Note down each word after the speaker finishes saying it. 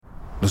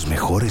Los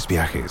mejores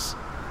viajes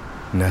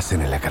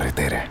nacen en la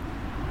carretera,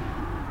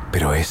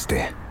 pero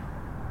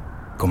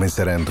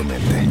comenzará en tu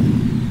mente.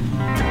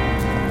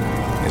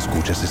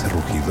 ¿Escuchas ese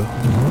rugido?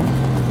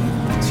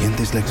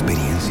 ¿Sientes la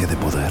experiencia de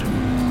poder?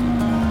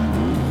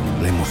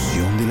 ¿La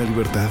emoción de la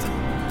libertad?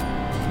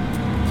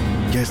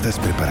 Ya estás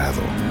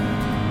preparado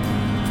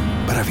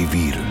para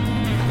vivir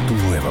tu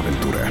nueva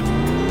aventura.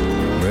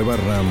 Nueva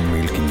Ram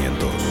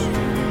 1500.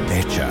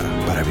 Hecha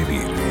para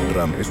vivir.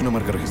 Ram es una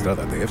marca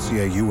registrada de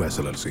FCI US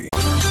LLC.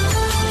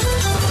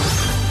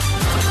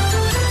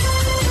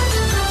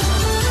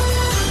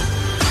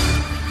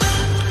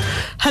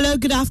 Hello,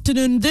 good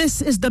afternoon.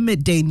 This is the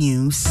Midday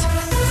News.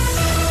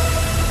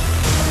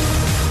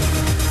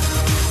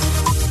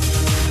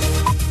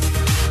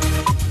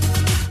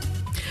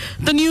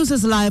 The news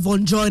is live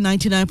on Joy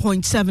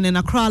 99.7 in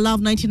Accra,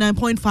 Love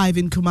 99.5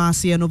 in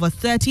Kumasi, and over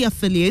 30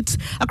 affiliates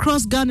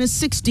across Ghana's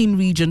 16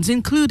 regions,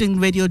 including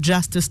Radio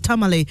Justice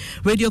Tamale,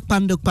 Radio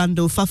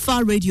Kpando,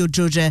 Fafa Radio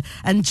Joje,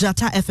 and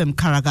Jata FM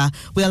Karaga.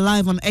 We are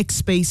live on X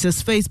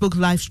Spaces, Facebook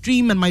live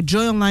stream, and my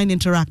Joy Online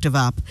interactive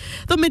app.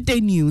 The Midday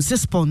News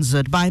is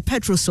sponsored by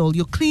Petrosol,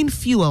 your clean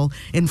fuel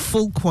in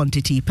full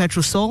quantity.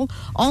 Petrosol,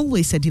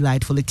 always a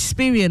delightful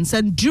experience,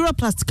 and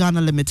Duraplast Ghana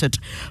Limited,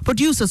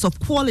 producers of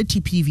quality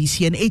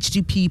PVC and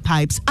HDPE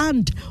pipes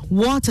and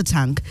water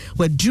tank.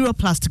 Where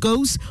Duraplast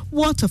goes,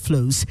 water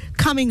flows.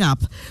 Coming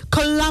up,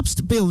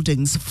 collapsed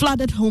buildings,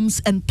 flooded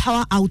homes and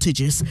power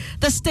outages.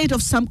 The state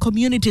of some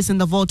communities in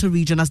the Volta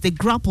region as they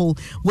grapple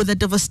with the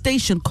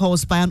devastation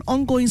caused by an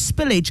ongoing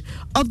spillage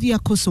of the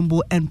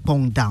Akosombo and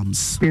Pong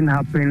dams. It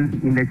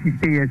happened in the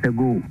 60 years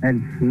ago,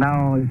 and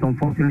now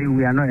unfortunately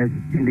we are not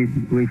in this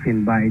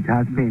situation, but it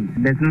has been.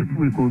 There's nothing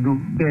we could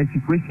do. The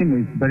situation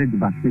is very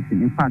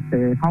devastating. In fact,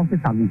 houses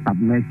have been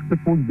submerged,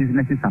 people's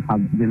businesses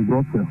have been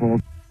brought to a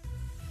halt.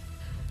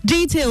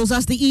 Details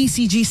as the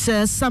ECG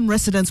says some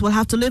residents will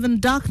have to live in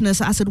darkness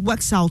as it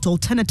works out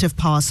alternative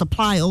power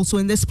supply. Also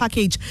in this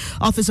package,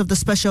 Office of the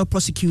Special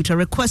Prosecutor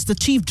requests the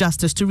Chief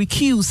Justice to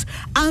recuse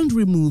and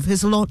remove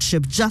His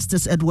Lordship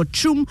Justice Edward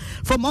Chum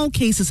from all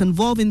cases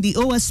involving the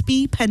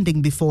OSP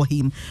pending before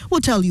him.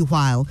 We'll tell you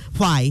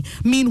why.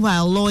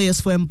 Meanwhile, lawyers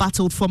for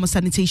embattled former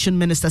Sanitation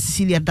Minister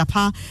Cecilia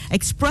Dapa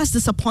expressed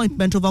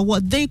disappointment over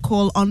what they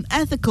call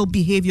unethical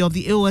behavior of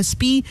the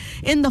OSP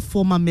in the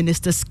former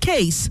minister's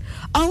case.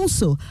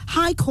 Also,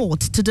 High Court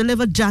to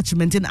deliver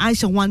judgment in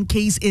Aisha 1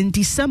 case in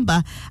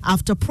December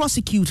after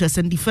prosecutors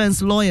and defense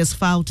lawyers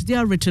filed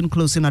their written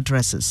closing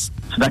addresses.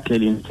 So that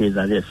clearly indicates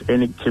that yes,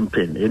 any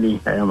kingpin,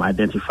 any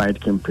identified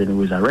kingpin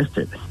who is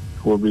arrested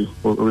will be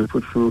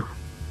put through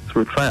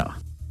trial.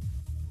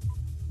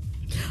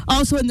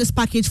 Also in this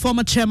package,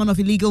 former chairman of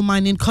Illegal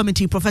Mining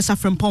Committee, Professor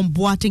Frimpong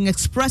Boateng,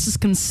 expresses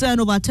concern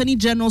over Attorney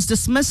General's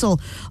dismissal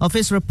of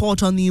his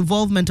report on the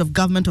involvement of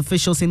government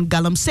officials in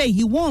Galamsey.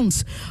 He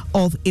warns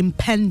of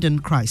impending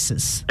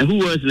crisis. And who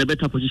was in a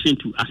better position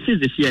to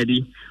assist the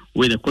CID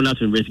with the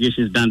conduct of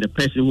investigations than the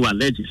person who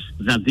alleges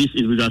that these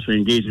individuals were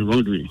engaged in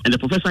wrongdoing? And the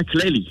professor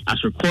clearly,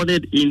 as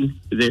recorded in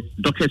the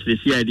docket of the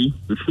CID,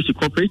 refused to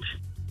cooperate.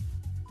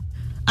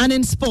 And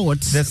in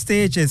sports, the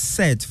stage is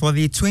set for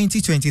the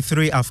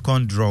 2023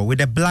 AFCON draw, with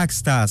the Black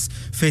Stars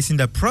facing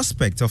the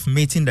prospect of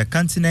meeting the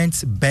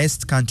continent's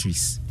best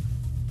countries.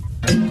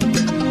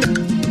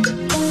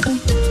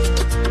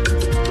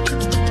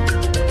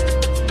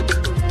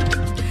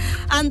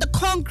 And the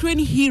conquering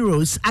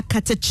heroes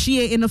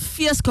Akatachie in a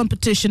fierce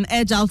competition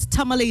edge out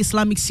Tamale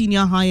Islamic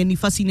Senior High and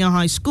Ifa Senior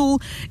High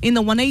School in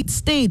the 1/8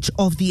 stage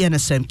of the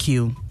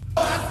NSMQ.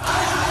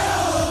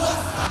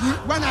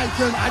 When I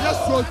came, I just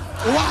thought,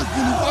 left.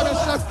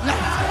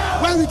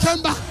 When we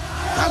came back,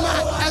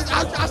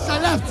 as I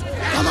left,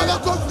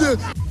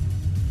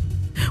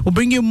 we'll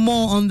bring you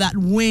more on that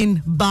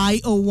win by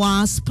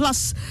OWAS,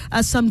 plus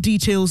some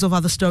details of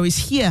other stories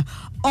here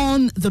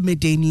on the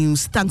Midday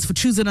News. Thanks for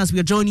choosing us. We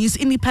are joining you.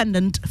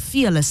 Independent,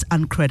 fearless,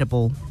 and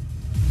credible.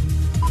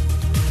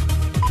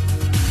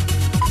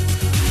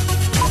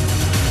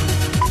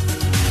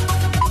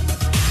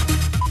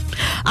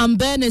 And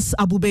Bernice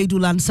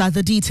Abubeidul answered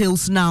the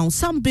details now.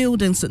 Some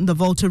buildings in the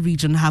Volta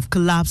region have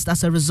collapsed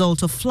as a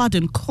result of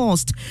flooding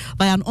caused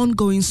by an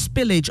ongoing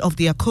spillage of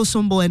the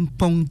Akosombo and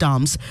Pong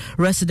dams.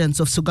 Residents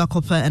of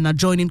Sugakope and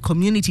adjoining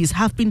communities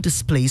have been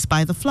displaced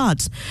by the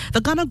floods.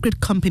 The Ghana Grid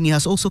Company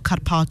has also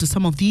cut power to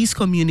some of these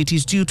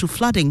communities due to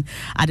flooding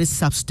at its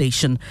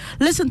substation.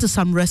 Listen to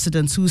some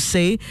residents who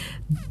say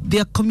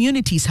their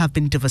communities have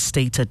been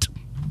devastated.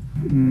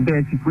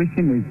 The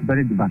situation is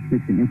very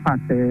devastating. In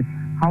fact,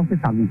 houses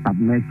have been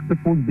submerged.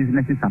 People's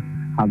businesses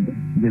have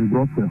been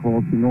brought to a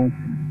halt.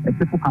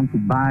 People come to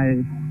buy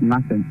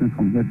nuts and things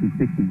from here to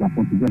take to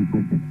Japan to go and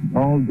process.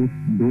 All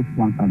those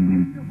ones have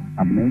been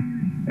submerged.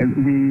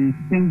 We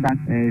think that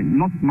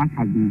not much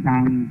has been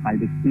done by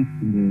the state,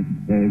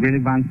 the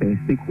relevant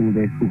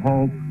stakeholders to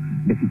help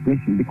the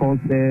situation, because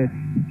the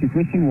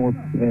situation was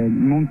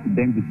known to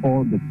them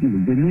before the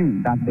spillage. They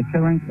knew that the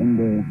current and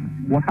the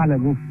water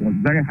levels was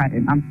very high,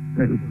 and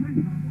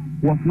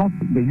was not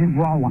the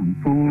usual one.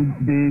 So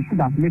they should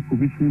have made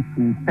provisions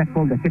to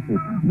settle the people.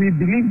 We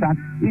believe that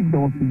if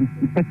there was to be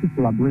effective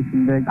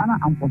collaboration, the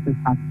Ghana Armed Forces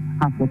has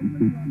what it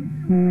takes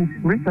to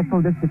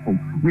resettle the people.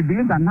 We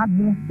believe that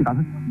NADMO should have,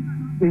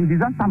 in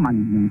disaster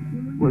management,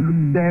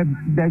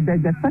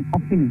 the first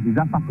option is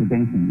disaster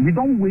prevention. We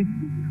don't wait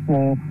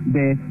for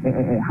the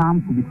harm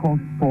to be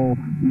caused for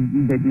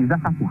the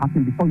disaster to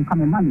happen before you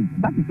come and manage.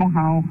 That is not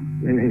how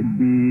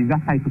the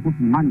disaster is supposed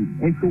to be managed.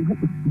 And so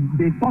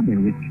they saw the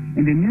risk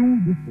and they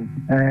knew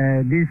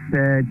this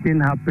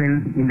thing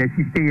happened in the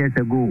 60 years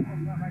ago.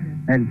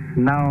 And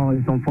now,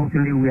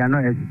 unfortunately, we are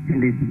not in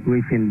this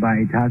situation, but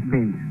it has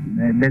been.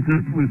 There's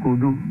nothing we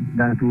could do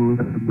that will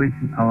bring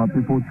our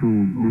people to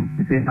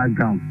the safe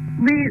ground.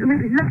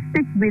 Let's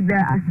stick with the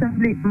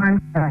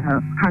assemblyman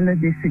handle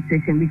this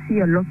situation. We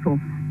see a lot of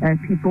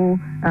people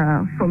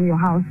from your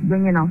house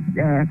bringing out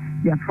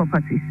their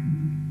properties.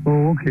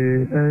 Oh,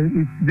 okay.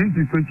 This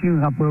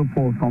situation happened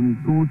for some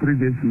 2-3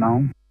 days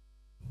now.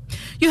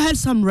 You heard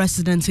some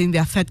residents in the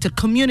affected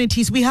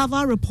communities. We have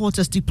our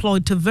reporters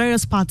deployed to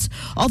various parts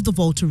of the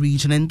Volta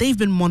region, and they've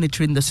been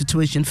monitoring the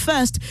situation.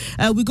 First,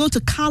 we go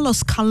to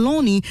Carlos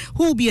Kaloni,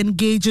 who will be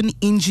engaging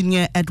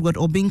Engineer Edward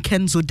Obing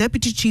Kenzo,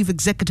 Deputy Chief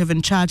Executive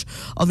in charge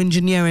of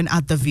engineering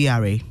at the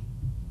VRA.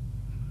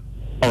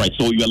 All right,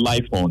 so you're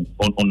live on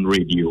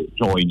radio,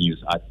 Joy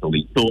News,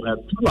 actually. So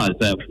tell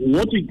us,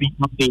 what is the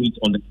update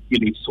on the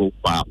spillage so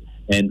far,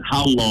 and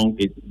how long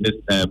is this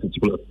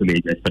particular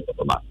spillage expected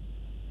to last?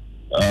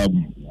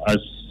 As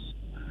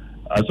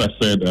I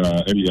said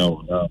earlier,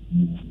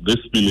 this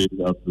spillage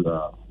has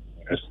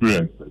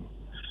experienced it.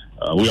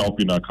 We are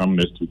hoping that come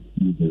next week,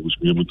 we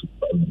should be able to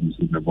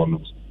receive the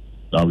volumes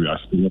that we are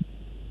seeing.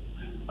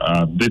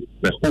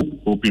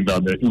 Hoping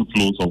that the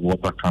inflows of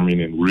water coming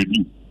in will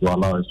reduce to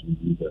allow us to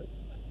reduce the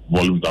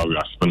volume that we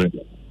are spilling.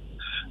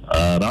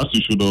 As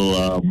you should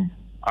know,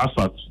 as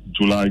at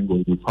July,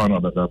 we found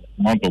out that the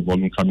amount of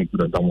volume coming to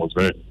the dam was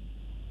very.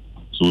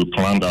 So we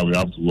planned that we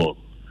have to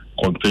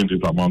contain this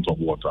amount of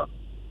water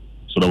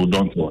so that we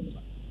don't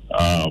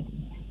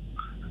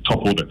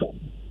topple the dam.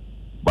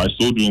 By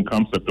so doing,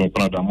 come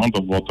September, the amount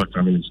of water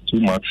coming is too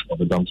much for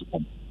the dam to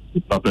come.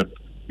 We started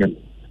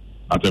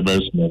at a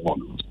very small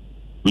volume,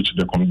 which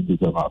the communities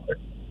have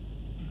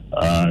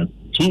had.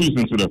 2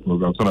 weeks into the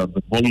program, so that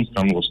the volumes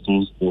coming was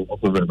still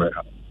also very, very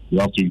high. You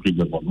have to increase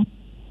the volume.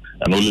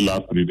 And only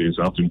last 3 days,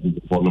 you have to increase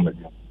the volume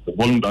again. The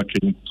volume that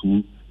came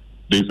 2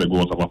 days ago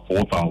was about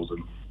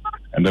 4,000.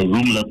 And the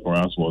room left for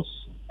us was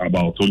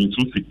about only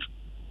 2 feet.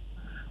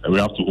 And we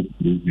have to open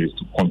these days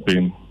to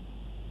contain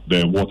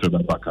the water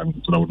that are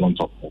coming so that we don't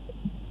talk about it.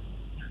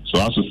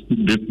 So as we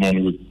speak this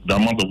morning, with the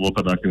amount of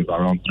water that is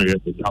around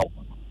 300 hours,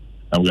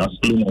 and we are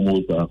spilling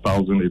almost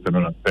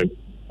 1,810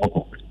 off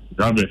of it.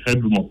 We have a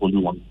headroom of only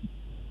 1 feet.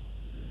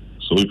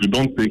 So if you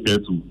don't take care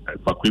to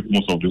evacuate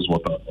most of this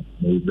water,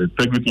 the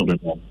integrity of the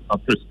dam is at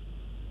risk.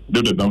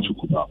 If the dam should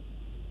cool down,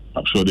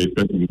 I'm sure the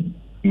effect will be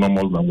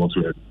normal than what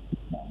we are.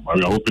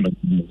 We are hoping that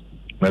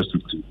next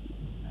week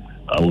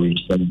we will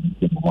send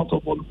the amount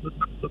of volume.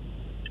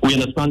 We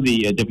understand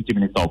the Deputy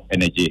Minister of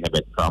Energy,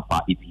 Herbert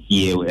Krapper, is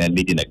here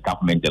leading a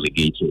government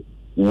delegation.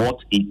 What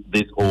is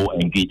this whole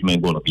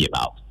engagement going to be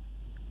about?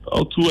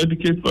 To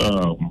educate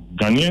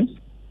Ghanaians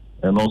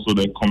and also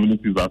the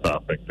communities that are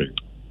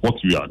affected, what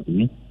we are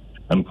doing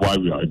and why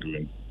we are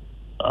doing.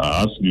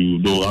 As you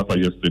know, after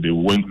yesterday,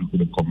 we went into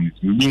the community.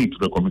 We've been into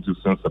the community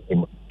since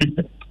September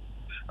 15th.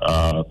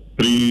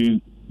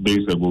 3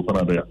 days ago,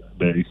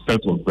 the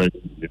effect was very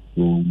clear.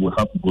 So we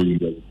have to go in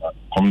there with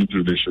community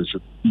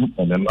relationship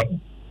and then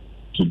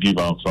to give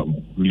out some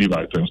relief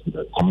items to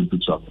the community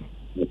travel.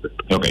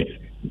 Okay.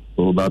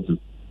 So that is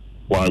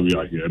why we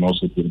are here, and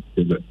also to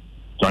say the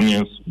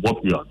Ghanaians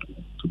what we are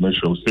doing to make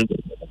sure we save them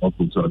and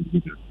also to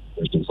alleviate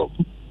the of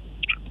food.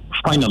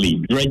 Finally,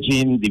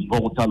 dredging the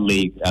Volta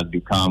Lake has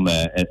become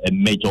a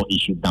major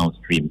issue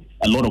downstream.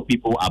 A lot of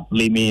people are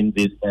blaming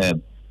this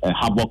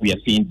havoc we are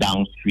seeing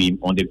downstream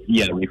on the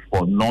VRA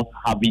for not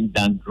having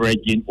done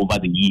dredging over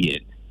the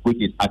years,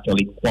 which is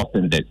actually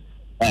causing this.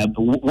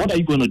 What are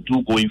you going to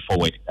do going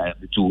forward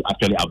to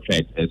actually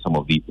address some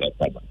of these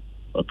problems?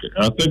 Okay,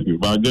 thank you.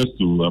 But just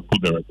to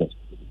put the record,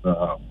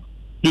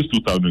 this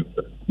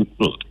 2007,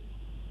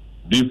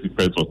 this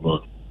effect was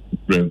not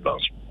experienced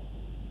downstream.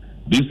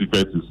 This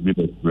effect is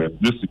being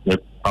experienced. This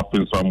effect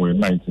happened somewhere in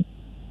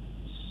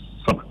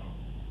 1997.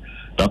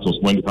 That was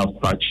when it has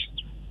such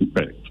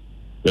effect.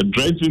 The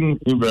dredging,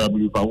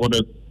 invariably, we've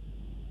awarded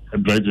a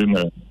dredging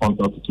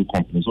contract to 2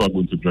 companies who are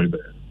going to dredge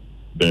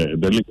the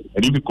lake.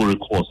 And if you could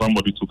recall,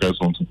 somebody took us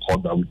on to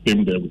court that we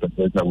came there with a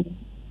dredger,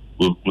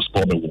 we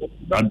store the water.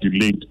 That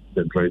delayed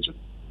the dredging.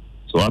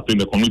 So I think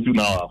the community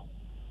now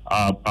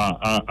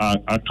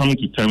are coming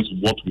to terms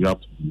with what we have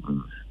to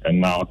do. And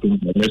now I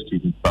think the next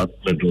week we start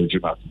the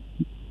dredging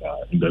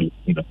in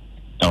the.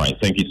 All right,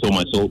 thank you so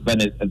much. So,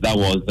 Bennett, that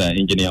was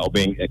Engineer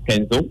Obing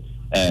Kenzo.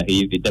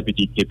 He is the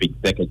Deputy Chief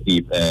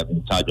Executive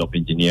in charge of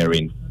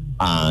engineering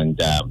and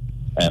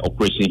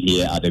operation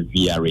here at the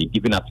VRA,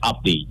 giving us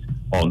updates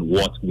on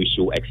what we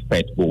should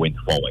expect going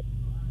forward.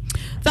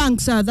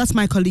 Thanks. That's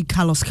my colleague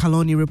Carlos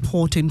Caloni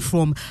reporting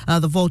from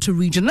the Volta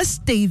region. Let's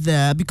stay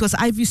there because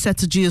Ivy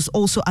Setaji is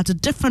also at a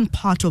different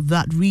part of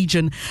that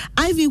region.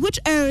 Ivy, which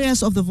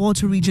areas of the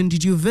Volta region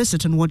did you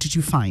visit and what did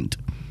you find?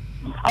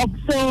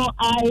 So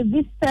I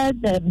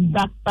visited the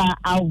Bakpa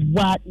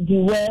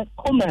Awadiwe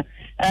Koma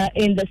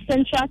in the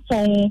Central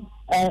Tong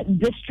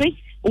district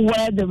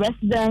where the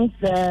residents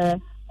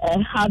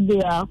had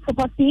their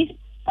properties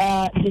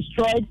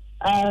destroyed.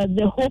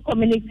 The whole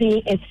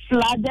community is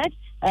flooded.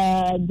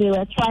 They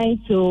were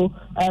trying to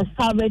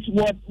salvage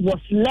what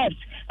was left.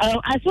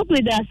 I spoke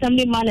with the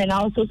assemblyman and I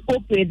also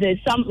spoke with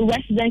some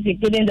residents,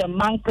 including the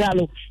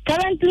Mankralo.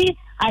 Currently,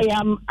 I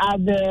am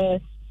at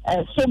the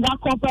Soga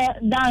Copper,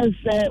 that's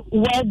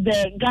where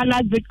the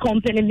Ghana Grid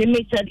Company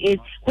Limited is,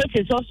 which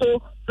is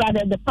also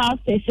flooded the power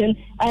station.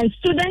 And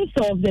students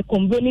of the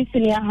Comboni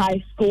Senior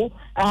High School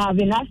have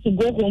been asked to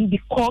go home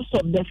because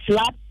of the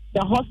flood.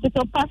 The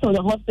hospital, part of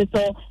the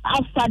hospital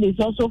outside is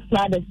also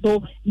flooded.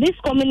 So these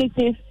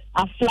communities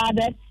are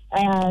flooded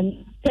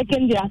and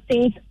taking their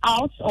things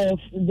out of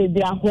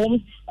their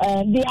homes.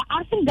 They are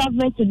asking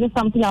government to do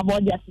something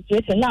about their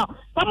situation. Now,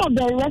 some of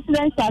the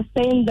residents are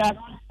saying that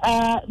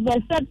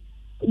they said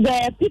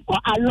the people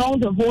along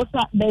the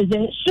Volta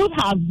Basin should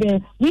have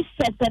been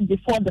resetted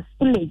before the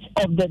spillage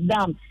of the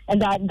dam,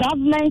 and that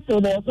government or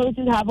the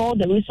authorities have all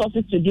the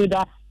resources to do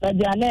that, but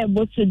they are not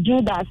able to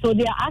do that. So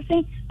they are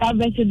asking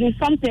government to do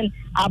something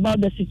about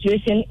the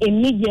situation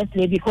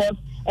immediately because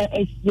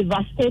it's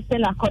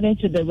devastating according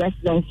to the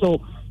residents.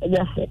 So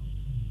that's it.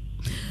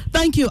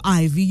 Thank you,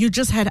 Ivy. You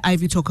just had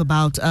Ivy talk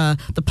about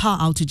the power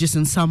outages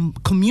in some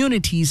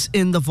communities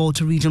in the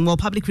Volta region. Well,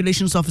 Public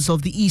Relations Officer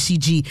of the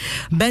ECG,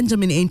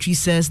 Benjamin Entry,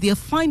 says they are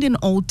finding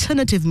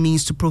alternative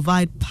means to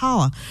provide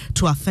power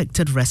to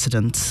affected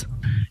residents.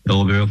 It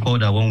will be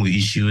recalled that when we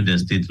issued the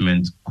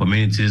statement,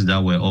 communities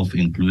that were off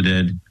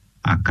included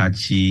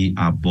Akachi,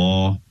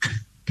 Abo,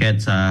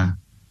 Keta,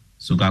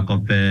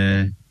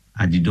 Sugakope,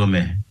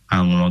 Adidome,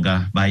 and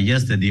Ngoga. By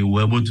yesterday, we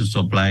were able to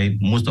supply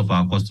most of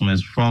our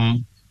customers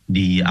from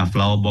the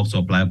flower box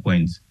supply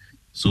points.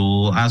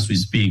 So as we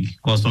speak,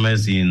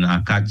 customers in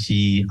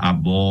Akachi,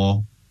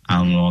 Abo,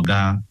 and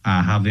Ngoga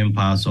are having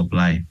power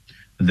supply.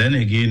 Then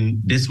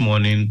again, this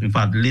morning, in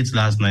fact, late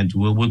last night,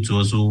 we were able to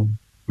also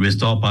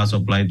restore power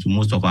supply to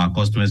most of our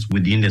customers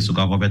within the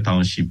Sugakope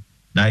township.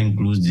 That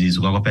includes the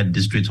Sugakope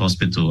District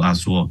Hospital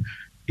as well.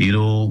 You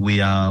know,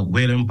 we are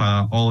waiting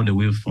power all the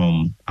way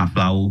from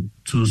Aflao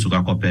to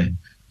Sugakope.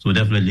 So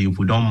definitely, if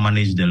we don't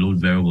manage the load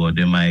very well,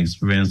 they might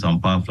experience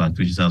some power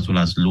fluctuations as well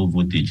as low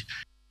voltage.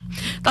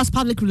 That's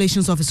Public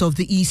Relations Officer of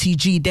the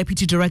ECG,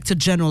 Deputy Director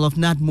General of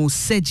NADMO,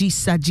 Seji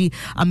Saji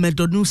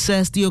Amedonu,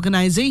 says the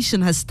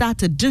organization has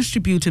started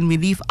distributing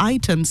relief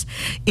items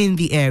in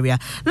the area.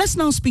 Let's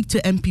now speak to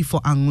MP for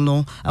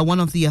Anglo,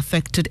 one of the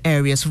affected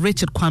areas,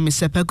 Richard Kwame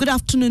Sepe. Good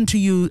afternoon to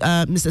you,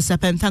 Mr.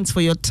 Sepe, and thanks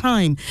for your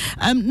time.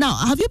 Now,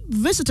 have you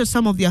visited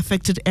some of the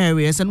affected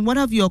areas, and what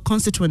have your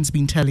constituents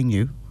been telling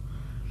you?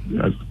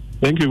 Yes.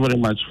 Thank you very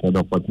much for the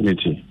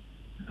opportunity.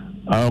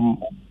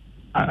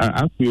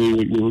 As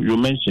you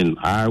mentioned,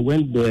 I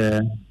went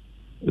there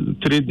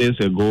 3 days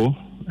ago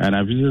and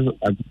I visited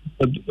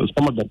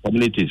some of the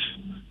communities.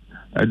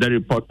 The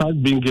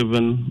reportage being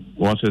given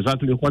was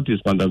exactly what is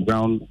on the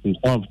ground in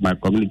some of my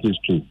communities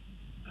too.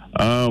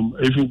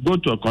 If you go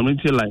to a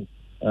community like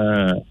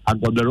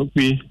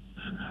Agoderopi,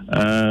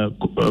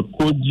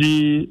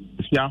 Koji,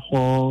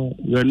 Fiaho,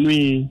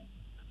 Renui,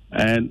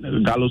 and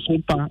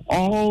Galosota,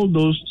 all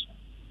those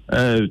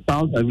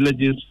towns and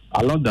villages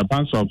along the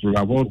banks of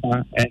River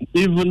Volta and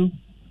even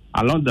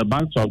along the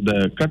banks of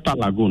the Keta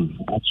Lagoon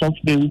are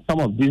suffering some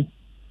of these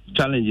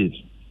challenges.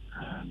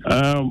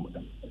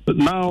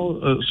 Now,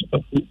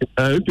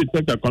 if you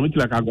take a community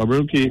like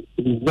Agoberoki,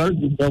 it is very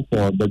difficult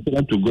for the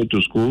children to go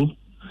to school,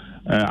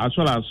 as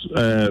well as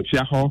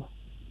Fiaho.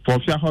 For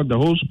Fiaho,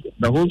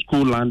 the whole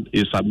school land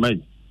is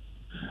submerged.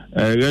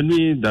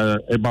 Really,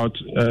 about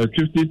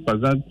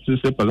 50%,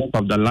 60%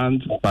 of the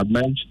land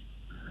submerged.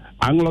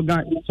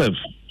 Angloga itself,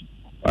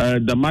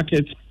 the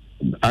market,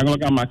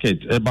 Angloga market,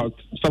 about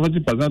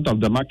 70%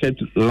 of the market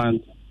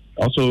land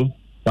also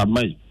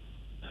submerged.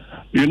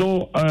 You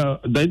know,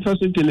 the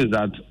interesting thing is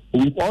that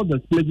with all the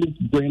spillages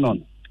going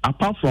on,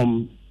 apart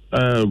from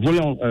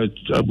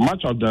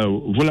much of the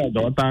volume of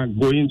the water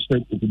going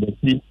straight into the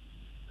sea,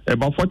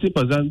 about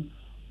 40%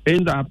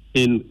 end up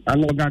in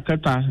Angloga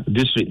Keta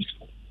district.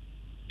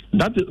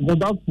 That's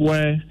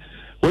where,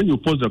 when you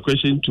pose the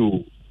question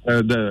to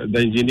the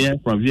engineer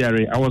from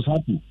VRA, I was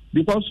happy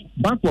because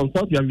that was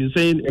what we have been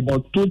saying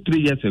about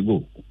 2-3 years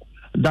ago,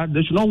 that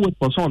they should not wait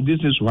for some of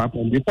these things to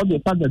happen before they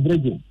start the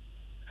dredging.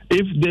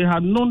 If they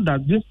had known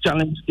that this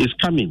challenge is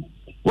coming,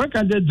 why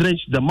can't they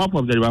dredge the mouth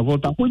of the River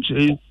Volta, which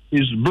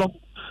is blocked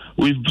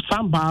with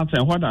sandbars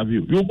and what have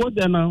you? You go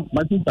there now,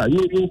 my sister,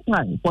 you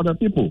cry for the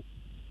people.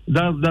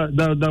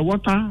 The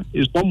water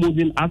is not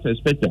moving as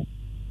expected.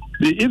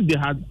 If they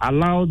had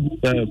allowed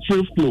the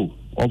free flow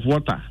of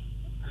water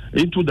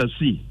into the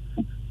sea,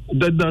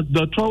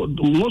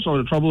 most of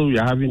the trouble we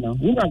are having now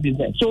would have been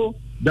there. So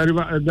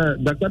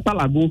the Keta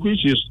Lagoon,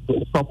 which is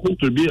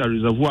supposed to be a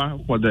reservoir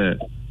for the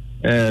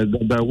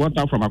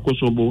water from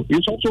Akosombo,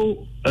 it's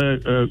also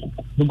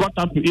got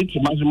up to its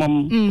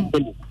maximum.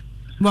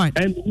 Right.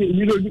 And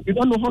you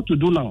don't know how to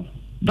do now.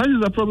 That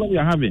is the problem we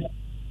are having.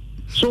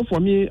 So for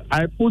me,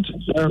 I put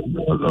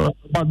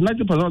about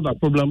 90% of the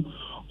problem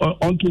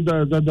onto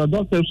the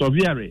doorsteps of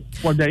VRA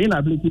for their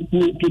inability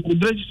to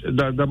dredge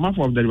the mouth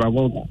of the River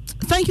Volta.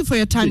 Thank you for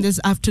your time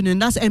this afternoon.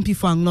 That's MP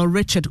for Anglo,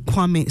 Richard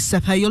Kwame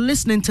Sepa. You're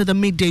listening to the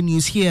Midday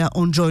News here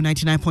on Joy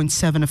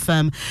 99.7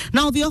 FM.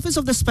 Now, the Office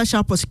of the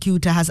Special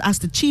Prosecutor has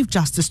asked the Chief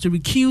Justice to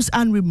recuse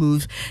and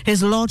remove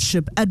His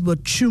Lordship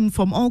Edward Chum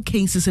from all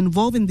cases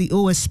involving the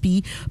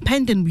OSP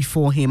pending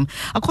before him.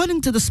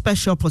 According to the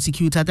Special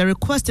Prosecutor, the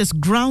request is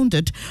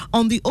grounded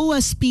on the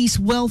OSP's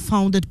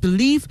well-founded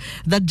belief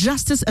that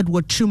Justice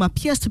Edward Chum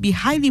appears to be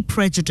highly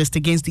prejudiced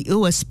against the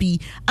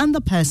OSP and the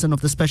person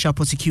of the Special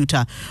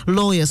Prosecutor.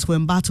 Lawyers who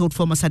embattled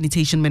former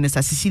Sanitation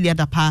Minister Cecilia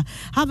Dapa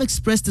have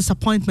expressed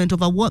disappointment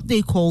over what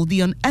they call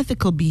the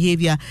unethical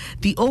behavior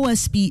the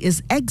OSP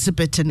is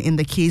exhibiting in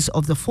the case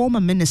of the former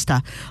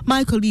minister.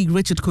 My colleague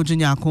Richard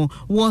Kojunyako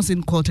was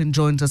in court and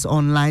joins us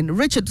online.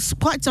 Richard,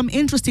 quite some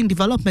interesting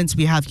developments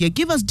we have here.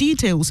 Give us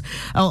details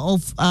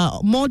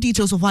more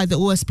details of why the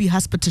OSP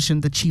has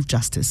petitioned the Chief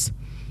Justice.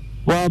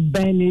 Well,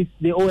 Ben, is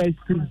the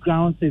OSP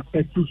grounds his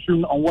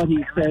petition on what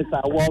he says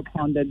are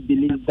well-founded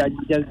beliefs that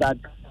just that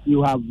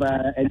you have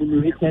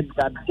enumerated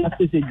that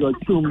Justice Edward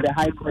Chum, the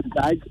High Court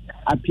judge,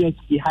 appears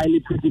to be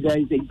highly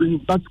prejudiced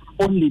against not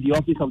only the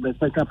Office of the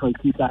Special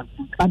Prosecutor,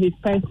 but his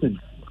person.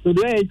 So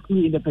the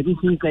OSP in the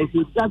petition says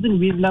he doesn't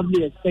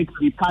reasonably expect to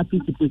be party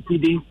to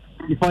proceedings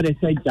before the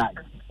said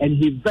judge, and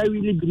he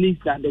verily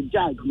believes that the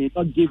judge may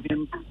not give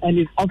him and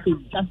his office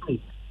justice.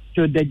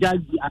 Should the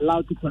judge be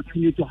allowed to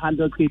continue to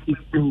handle cases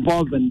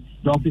involving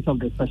the Office of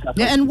the Special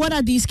Prosecutor? And what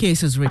are these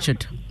cases,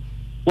 Richard?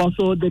 Well,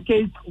 so the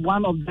case,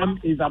 one of them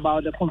is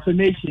about the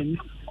confirmation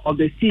of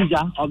the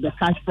seizure of the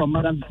cash from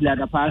Madam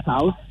Ziladapa's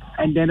house,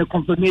 and then a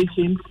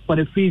confirmation for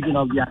the freezing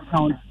of the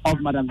account of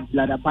Madam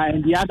Zilladapa.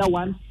 And the other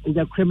one is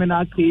a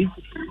criminal case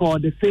for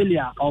the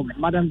failure of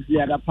Madam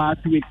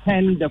Zilladapa to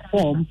return the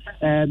form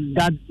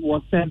that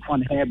was sent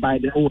on her by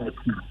the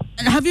OSP.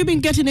 And have you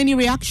been getting any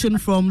reaction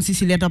from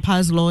Cecilia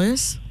Dapa's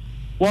lawyers?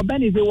 Well,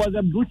 Ben, it was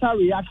a brutal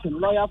reaction.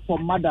 Lawyer for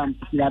Madam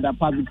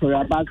Zilladapa,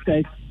 Victoria Bas,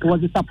 says it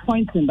was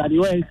disappointing that the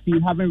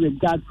OSP, having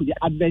regard to the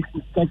adverse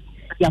effect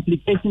the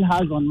application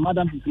has on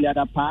Madam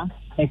Zilladapa,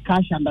 her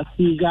cash under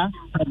seizure,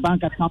 her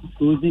bank account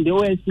closing, the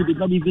OSP did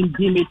not even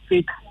deem it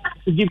fit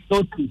to give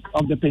notice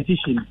of the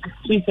petition.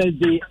 She says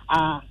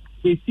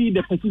they see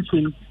the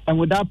petition and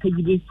without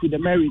prejudice to the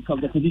merits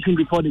of the petition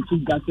before the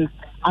Chief Justice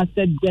as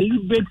a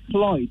deliberate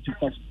ploy to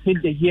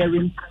frustrate the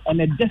hearing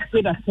and a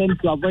desperate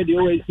attempt to avoid the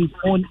OSC's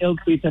own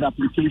ill-fated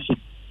application.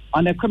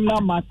 On the criminal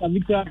matter,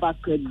 Victoria Bas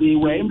said they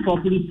were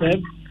improperly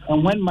served,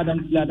 and when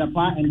Madam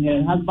Zilladapa and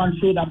her husband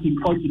showed up in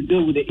court to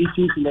deal with the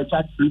issues in the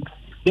charge sheet,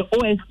 the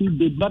OSP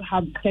did not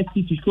have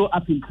courtesy to show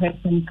up in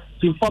person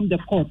to inform the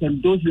court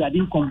and those who had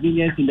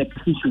inconvenienced in the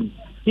petition.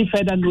 He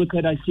further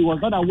noted that she was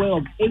not aware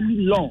of any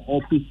law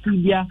or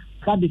procedure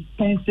that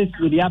dispenses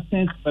with the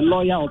absence of a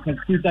lawyer or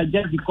prosecutor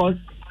just because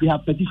they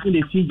have petitioned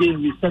the CJ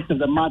in respect of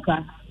the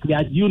matter, they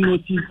are due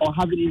notice or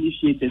have it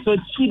initiated. So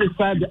she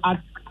described the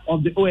act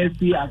of the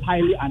OSP as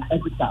highly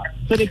unethical.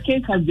 So the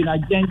case has been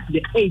adjourned to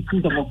the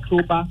 18th of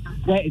October,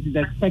 where it is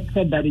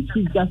expected that the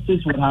Chief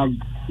Justice would have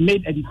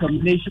made a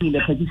determination in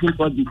the petition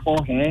brought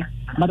before her.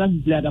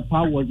 Madam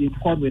Zilladapa was in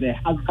court with her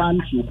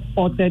husband. She was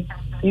ported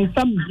in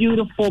some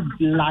beautiful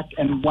black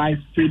and white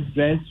straight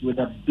dress with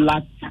a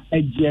black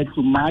headgear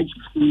to match.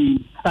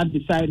 She sat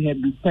beside her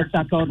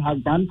bespectacled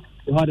husband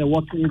who had a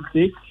walking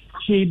stick.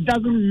 She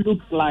doesn't look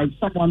like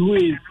someone who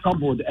is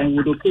troubled and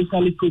would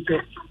occasionally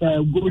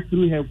go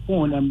through her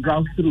phone and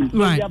browse through. So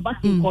right. We are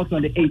back in court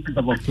on the 18th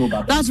of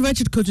October. That's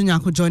Richard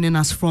Kojunyako joining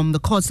us from the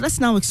courts. Let's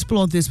now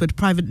explore this with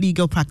private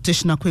legal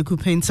practitioner Kweku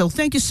Paintel.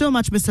 Thank you so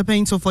much, Mr.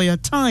 Paintel, for your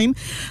time.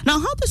 Now,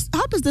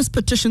 how does this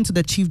petition to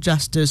the Chief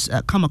Justice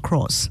come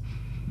across?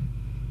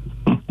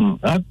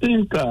 I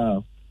think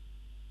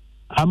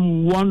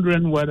I'm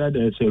wondering whether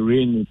there's a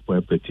real need for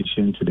a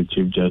petition to the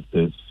Chief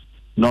Justice,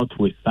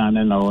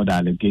 notwithstanding all the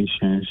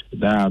allegations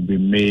that have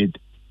been made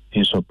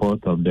in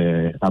support of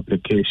the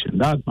application.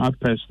 That's my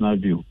personal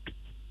view.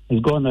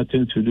 It's got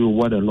nothing to do with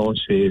what the law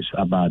says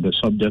about the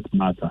subject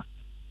matter.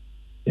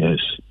 Yes.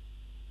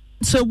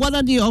 So what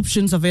are the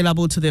options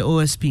available to the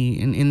OSP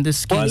in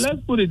this case? Well,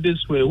 let's put it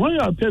this way. When you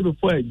appear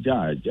before a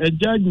judge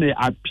may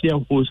appear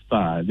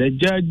hostile. The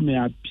judge may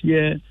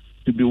appear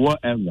to be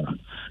whatever.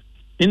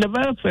 In the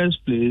very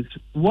first place,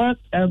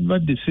 whatever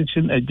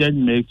decision a judge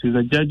makes is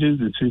a judge's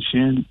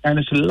decision, and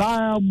it's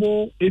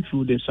liable, if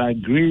you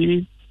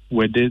disagree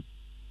with it,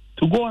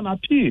 to go on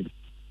appeal.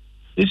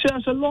 You see,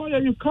 as a lawyer,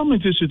 you come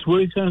into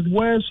situations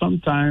where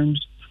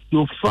sometimes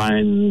you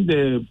find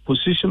the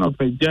position of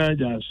a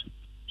judge as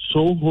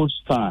so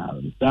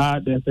hostile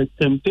that there's a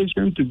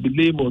temptation to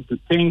believe or to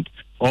think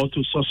or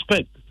to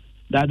suspect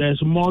that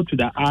there's more to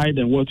the eye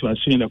than what you are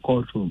seeing in the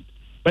courtroom.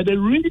 But the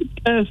real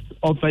test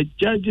of a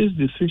judge's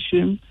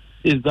decision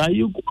is that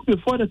you go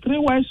before the three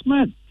wise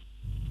men.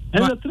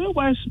 And the three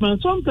wise men,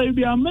 sometimes you'll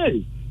be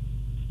amazed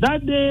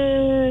that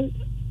they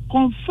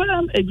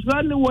confirm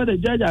exactly what the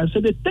judge has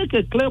said. They take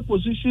a clear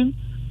position,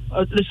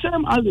 the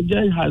same as the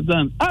judge has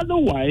done.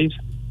 Otherwise,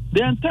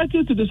 they are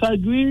entitled to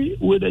disagree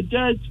with the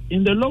judge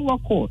in the lower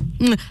court.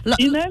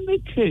 In any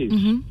case,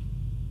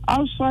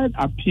 outside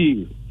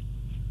appeal,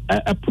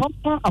 a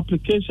proper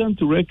application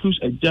to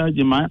recuse a judge,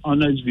 in my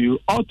honest view,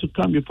 ought to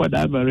come before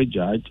that very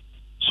judge,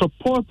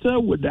 supported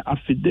with the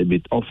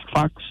affidavit of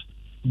facts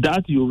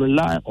that you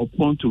rely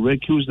upon to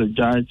recuse the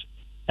judge.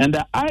 And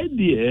the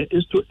idea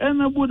is to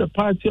enable the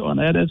party on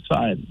the other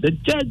side. The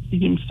judge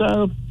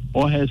himself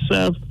or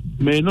herself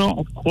may not,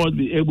 of course,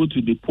 be able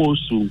to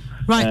depose to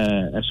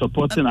a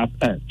supporting an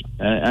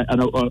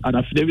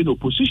affidavit of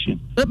opposition.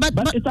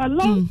 But it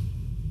allows.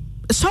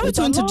 Sorry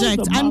to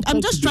interject.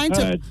 I'm just trying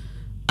to.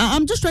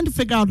 I'm just trying to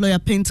figure out, Lawyer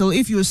Pinto,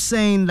 if you're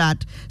saying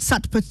that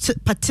such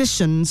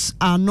petitions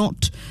are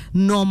not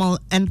normal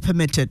and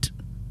permitted.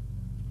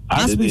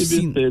 I didn't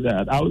even say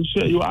that. I will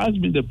share. You asked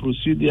me the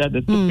procedure,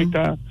 the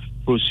typical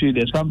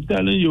procedure. So I'm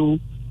telling you,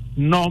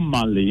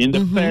 normally, in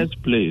the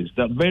first place,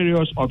 the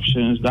various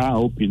options that are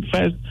open.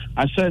 First,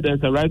 I said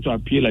there's a right to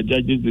appeal a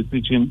judge's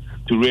decision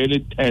to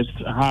really test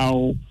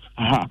how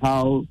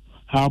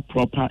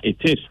proper it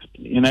is.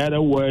 In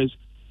other words,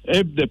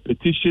 if the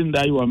petition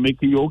that you are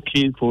making your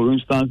case, for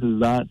instance, is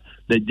that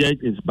the judge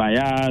is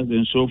biased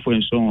and so forth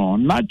and so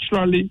on,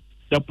 naturally,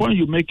 the point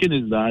you're making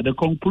is that the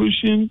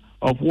conclusion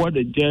of what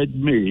the judge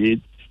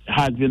made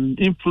has been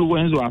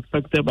influenced or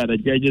affected by the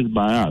judge's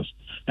bias.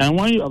 And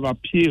when you have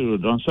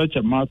appealed on such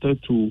a matter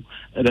to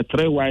the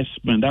three wise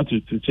men, that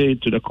is to say,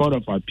 to the Court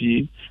of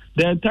Appeal,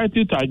 they're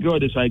entitled to agree or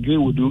disagree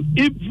with you,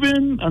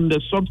 even on the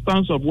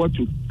substance of what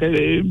you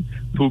claim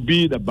to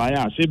be the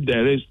bias, if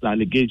there is the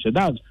allegation.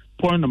 That's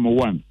point number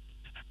one.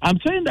 I'm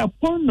saying that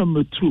point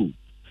number two,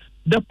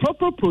 the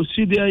proper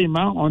procedure, in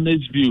my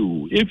honest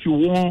view, if you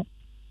want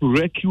to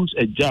recuse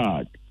a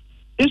judge,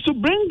 is to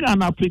bring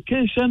an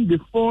application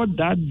before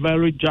that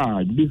very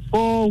judge,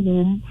 before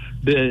whom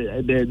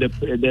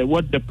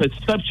the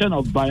perception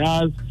of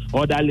bias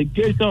or the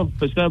allegation of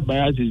perceived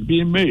bias is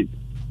being made.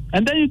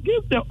 And then you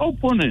give the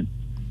opponent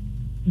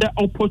the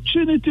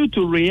opportunity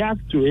to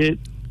react to it,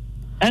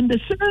 and the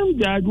same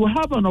judge will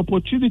have an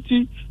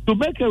opportunity to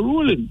make a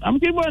ruling. I'm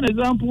giving an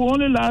example.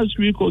 Only last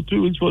week or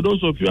 2 weeks, for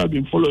those of you who have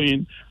been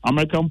following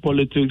American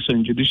politics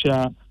and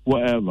judicial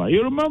whatever,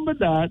 you remember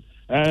that,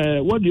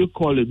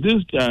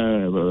 this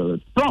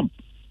Trump.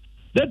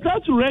 They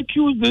tried to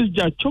recuse this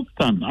Judge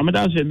Choktan. I mean,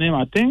 that's her name,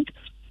 I think.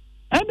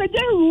 And the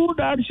judge ruled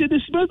that she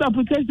dismissed the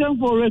application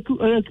for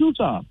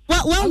recusal.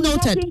 Well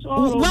noted.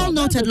 Well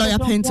noted, Lawyer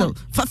Pinto.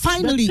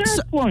 Finally, the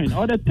third point,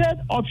 or the third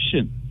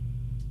option,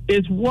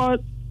 is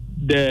what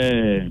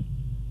the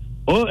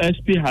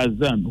OSP has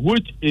done,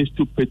 which is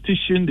to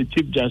petition the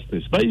Chief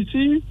Justice. But you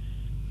see,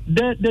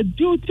 the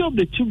duty of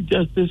the Chief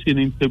Justice in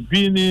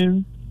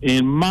intervening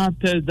in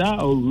matters that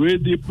are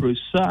already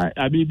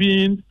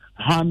being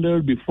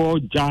handled before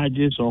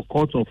judges or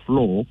courts of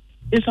law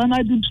is an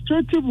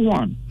administrative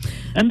one.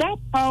 And that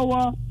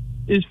power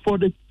is for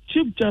the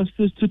Chief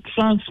Justice to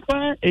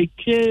transfer a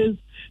case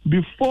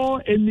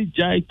before any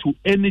judge to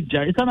any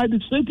judge. It's an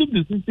administrative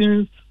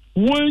decision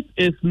which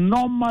is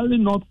normally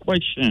not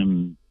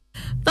questioned.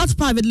 That's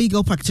private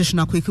legal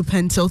practitioner Kweku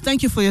Pinto.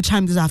 Thank you for your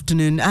time this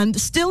afternoon. And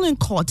still in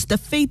court, the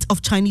fate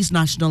of Chinese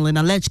national and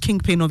alleged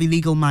kingpin of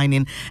illegal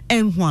mining,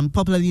 N1,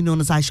 popularly known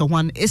as Aisha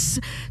Wan, is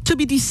to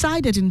be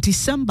decided in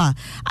December.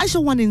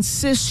 Aisha Wan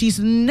insists she's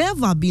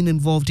never been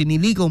involved in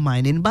illegal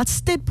mining, but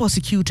state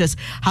prosecutors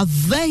have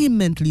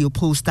vehemently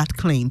opposed that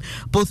claim.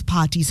 Both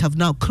parties have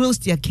now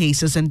closed their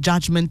cases, and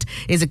judgment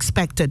is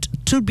expected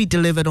to be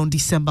delivered on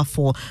December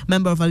 4.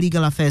 Member of our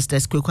legal affairs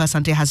desk, Kweku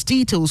Asante, has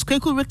details.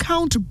 Kweku,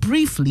 recount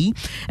briefly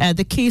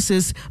the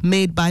cases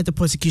made by the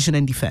prosecution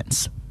and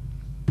defense.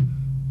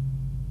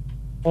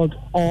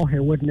 All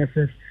her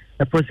witnesses,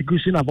 the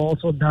prosecution have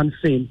also done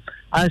same.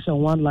 Aisha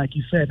Wan, like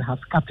you said, has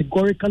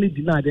categorically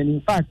denied, and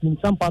in fact, in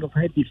some part of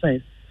her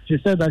defense, she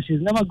said that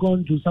she's never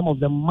gone to some of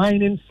the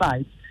mining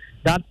sites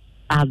that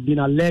has been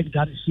alleged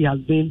that she has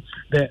been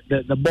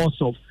the boss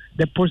of.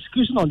 The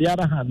prosecution, on the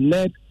other hand,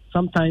 led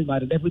sometimes by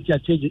the Deputy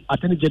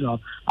Attorney General,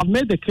 have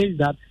made the case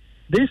that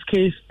this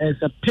case is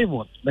a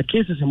pivot. The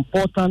case is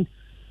important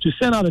to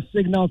send out a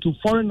signal to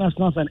foreign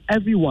nationals and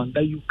everyone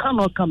that you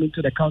cannot come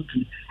into the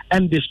country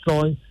and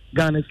destroy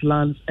Ghana's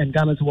lands and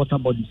Ghana's water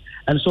bodies.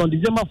 And so on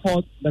December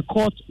 4th, the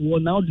court will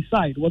now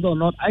decide whether or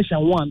not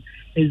Aisha Wan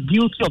is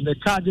guilty of the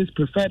charges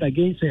preferred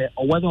against her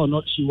or whether or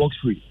not she walks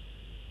free.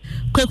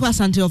 Kweku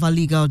Asante of our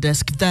legal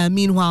desk.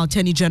 Meanwhile,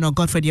 Attorney General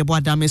Godfred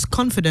Yeboah-Dam is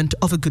confident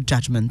of a good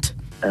judgment.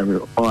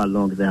 All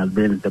along, there has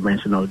been the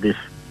mention of this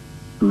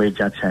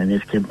major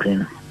Chinese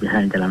campaign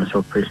behind Ghana's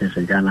operations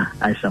in Ghana,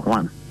 Aisha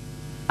Wan.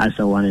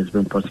 Aisha Wan has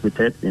been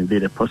prosecuted.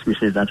 Indeed, the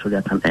prosecution is actually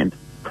at an end.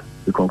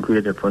 We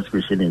concluded the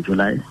prosecution in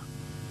July.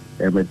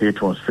 The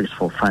date was fixed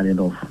for filing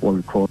of what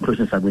we call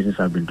closing submissions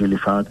have been duly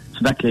filed. So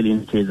that clearly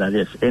indicates that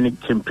yes, any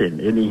campaign,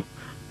 any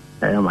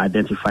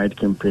identified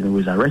kingpin who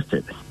is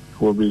arrested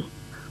will be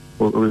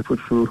put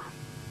through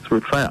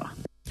trial.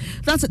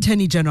 That's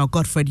Attorney General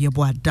Godfred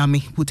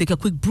Yeboah-Dame. We'll take a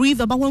quick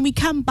breather, but when we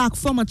come back,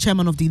 former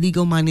chairman of the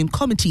Illegal Mining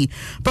Committee,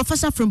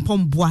 Professor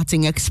Frimpong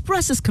Boateng,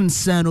 expresses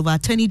concern over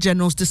Attorney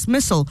General's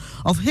dismissal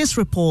of his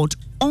report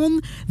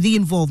on the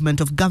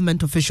involvement of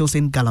government officials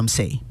in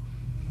Galamsey.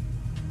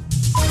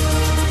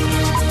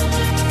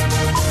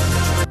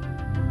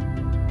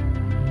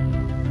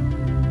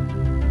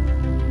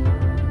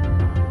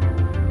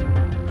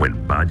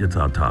 When budgets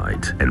are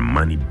tight and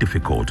money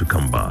difficult to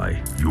come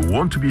by, you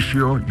want to be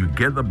sure you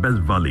get the best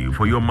value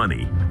for your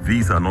money.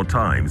 These are not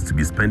times to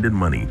be spending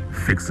money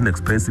fixing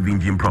expensive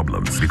engine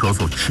problems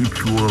because of cheap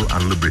fuel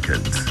and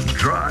lubricants.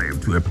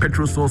 Drive to a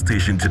petrol source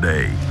station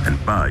today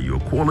and buy your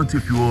quality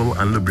fuel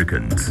and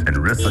lubricants, and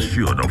rest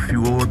assured of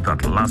fuel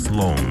that lasts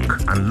long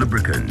and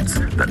lubricants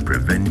that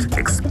prevent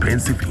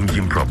expensive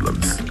engine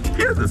problems.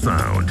 Hear the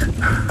sound.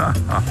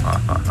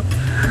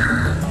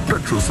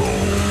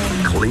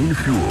 Petrosol, clean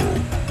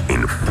fuel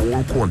in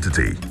full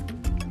quantity.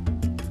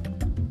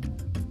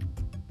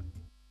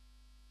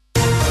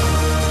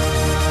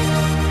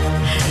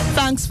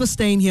 Thanks for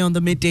staying here on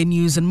the Midday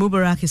News, and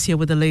Mubarak is here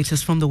with the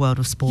latest from the world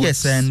of sports.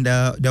 Yes, and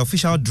the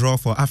official draw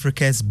for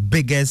Africa's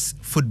biggest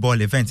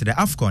football event, the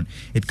AFCON,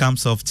 it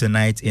comes off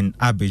tonight in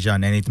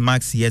Abidjan, and it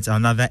marks yet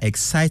another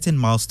exciting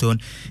milestone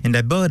in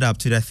the build-up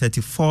to the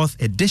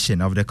 34th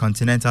edition of the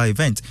continental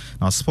event.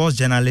 Now, sports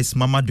journalist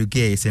Mamadou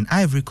Gueye is in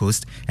Ivory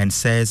Coast and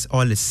says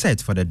all is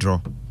set for the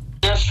draw.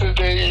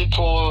 Yesterday it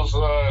was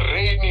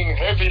raining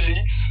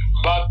heavily,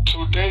 but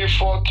today,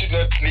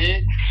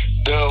 fortunately,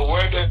 the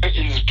weather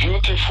is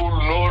beautiful,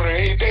 no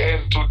rain,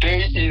 and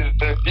today is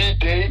the big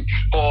day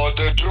for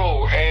the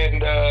draw. And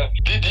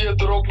Didier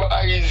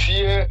Drogba is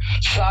here,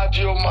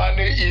 Sadio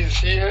Mane is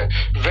here,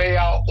 they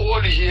are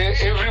all here.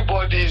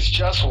 Everybody is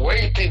just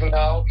waiting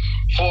now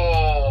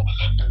for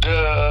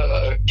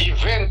the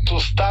event to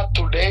start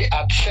today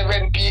at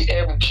 7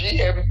 p.m.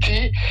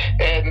 GMT.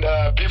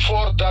 And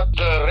before that,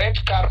 the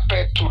red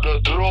carpet to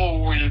the draw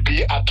will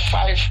be at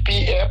 5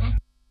 p.m.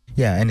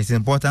 Yeah, and it's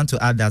important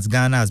to add that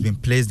Ghana has been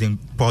placed in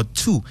Pot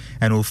 2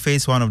 and will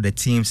face one of the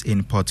teams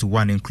in Pot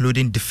 1,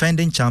 including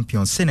defending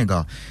champion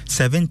Senegal,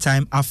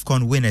 7-time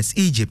AFCON winners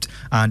Egypt,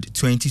 and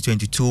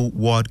 2022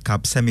 World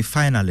Cup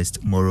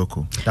semi-finalist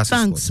Morocco.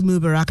 Thanks,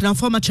 Mubarak. Now,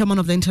 former chairman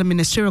of the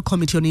Inter-Ministerial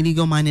Committee on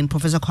Illegal Mining,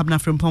 Professor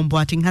Kwabena Frimpong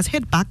Boateng, has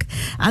hit back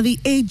at the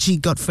AG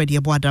Godfred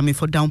Yeboah-Dame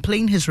for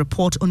downplaying his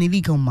report on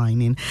illegal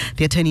mining.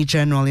 The Attorney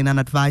General, in an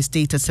advice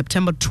dated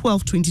September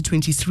 12,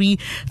 2023,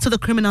 to the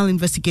Criminal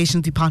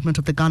Investigations Department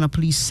of the Ghana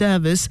Police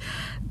Service,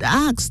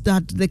 asked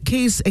that the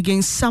case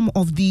against some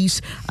of these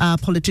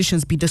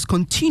politicians be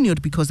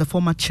discontinued because the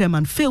former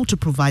chairman failed to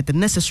provide the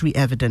necessary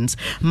evidence.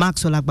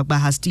 Maxwell Agbagba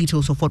has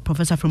details of what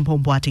Professor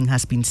Frimpong Boateng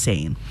has been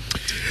saying.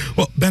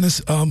 Well,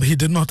 Dennis, he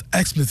did not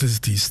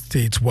explicitly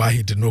state why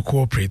he did not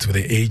cooperate with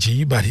the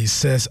AG, but he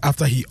says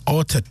after he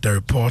authored the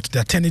report,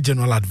 the Attorney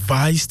General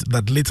advised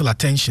that little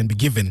attention be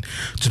given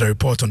to the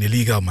report on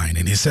illegal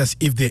mining. He says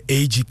if the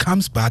AG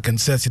comes back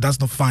and says he does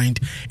not find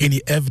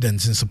any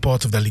evidence in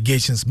support of the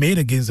allegations made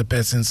against the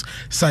persons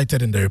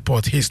cited in the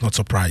report, he is not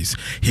surprised.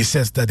 He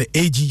says that the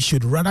AG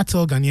should rather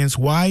tell Ghanaians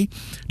why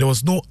there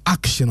was no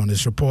action on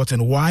his report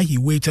and why he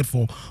waited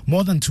for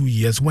more than 2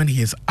 years when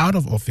he is out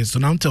of office to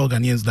now tell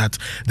Ghanaians that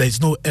there is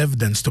no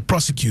evidence to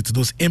prosecute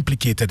those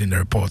implicated in the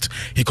report.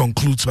 He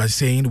concludes by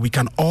saying we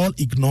can all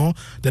ignore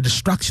the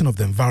destruction of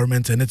the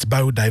environment and its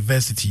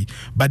biodiversity,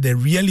 but the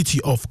reality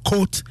of,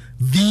 quote,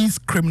 these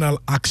criminal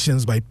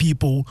actions by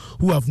people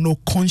who have no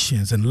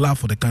conscience and love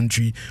for the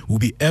country will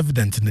be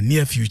evident in the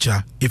near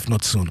future, if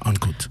not soon,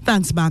 unquote.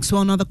 Thanks,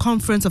 Maxwell. Now, the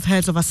Conference of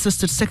Heads of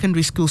Assisted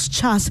Secondary Schools,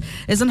 CHAS,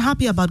 is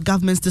unhappy about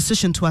government's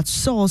decision to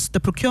outsource the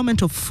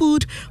procurement of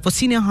food for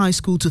senior high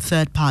school to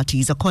third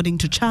parties. According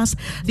to CHAS,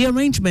 the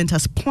arrangement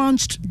has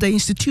plunged the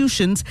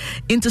institutions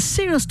into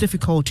serious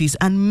difficulties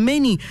and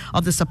many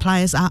of the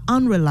suppliers are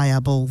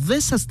unreliable.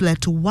 This has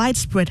led to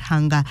widespread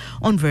hunger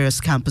on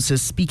various campuses.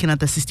 Speaking at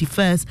the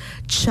 61st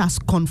CHAS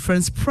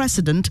Conference,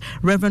 President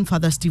Reverend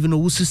Father Stephen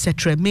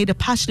Owusu-Setre made a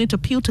passionate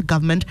appeal to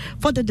government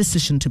for the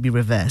decision to be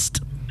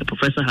reversed. The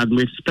professor had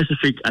made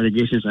specific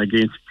allegations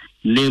against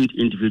named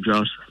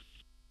individuals.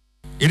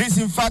 It is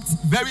in fact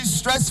very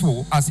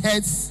stressful as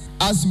heads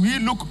as we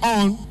look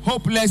on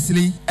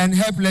hopelessly and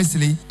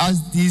helplessly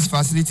as these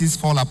facilities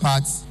fall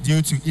apart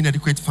due to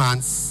inadequate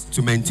funds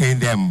to maintain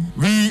them.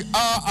 We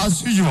are,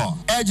 as usual,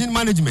 urging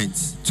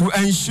management to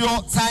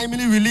ensure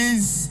timely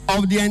release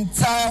of the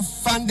entire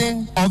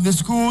funding of the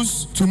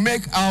schools to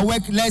make our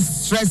work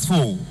less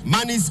stressful.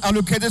 Monies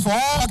allocated for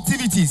all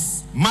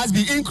activities must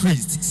be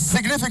increased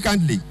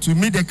significantly to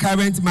meet the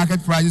current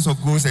market prices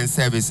of goods and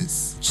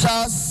services.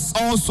 CHAS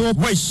also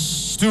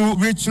wish to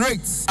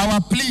reiterate our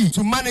plea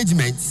to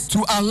management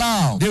to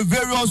allow the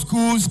various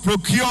schools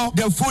procure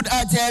the food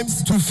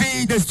items to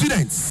feed the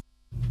students.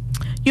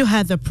 You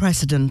heard the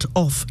president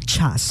of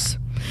CHAS.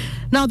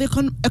 Now,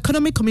 the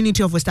Economic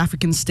Community of West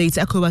African States,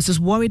 ECOWAS, is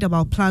worried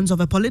about plans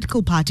of a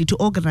political party to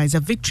organize a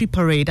victory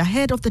parade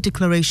ahead of the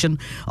declaration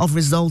of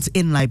results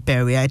in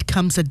Liberia. It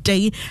comes a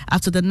day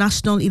after the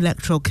National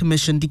Electoral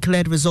Commission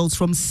declared results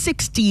from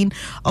 16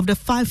 of the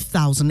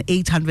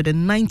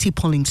 5,890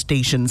 polling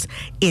stations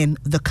in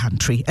the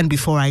country. And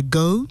before I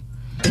go,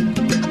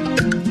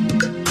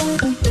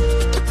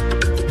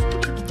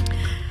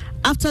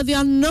 after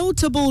their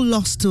notable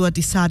loss to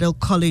Adisadel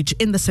College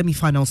in the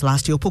semi-finals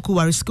last year,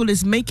 Opokuwari School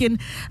is making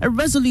a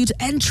resolute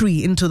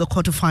entry into the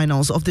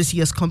quarterfinals of this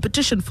year's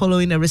competition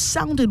following a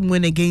resounding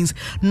win against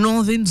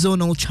Northern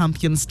Zonal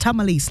champions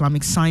Tamale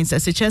Islamic Science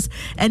SHS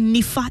and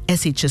NIFA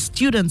SHS.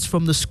 Students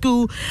from the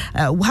school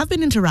have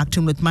been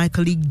interacting with my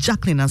colleague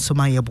Jacqueline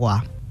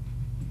Ansomayeboa.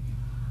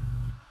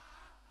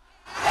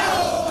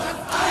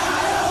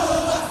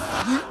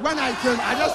 When I came, I just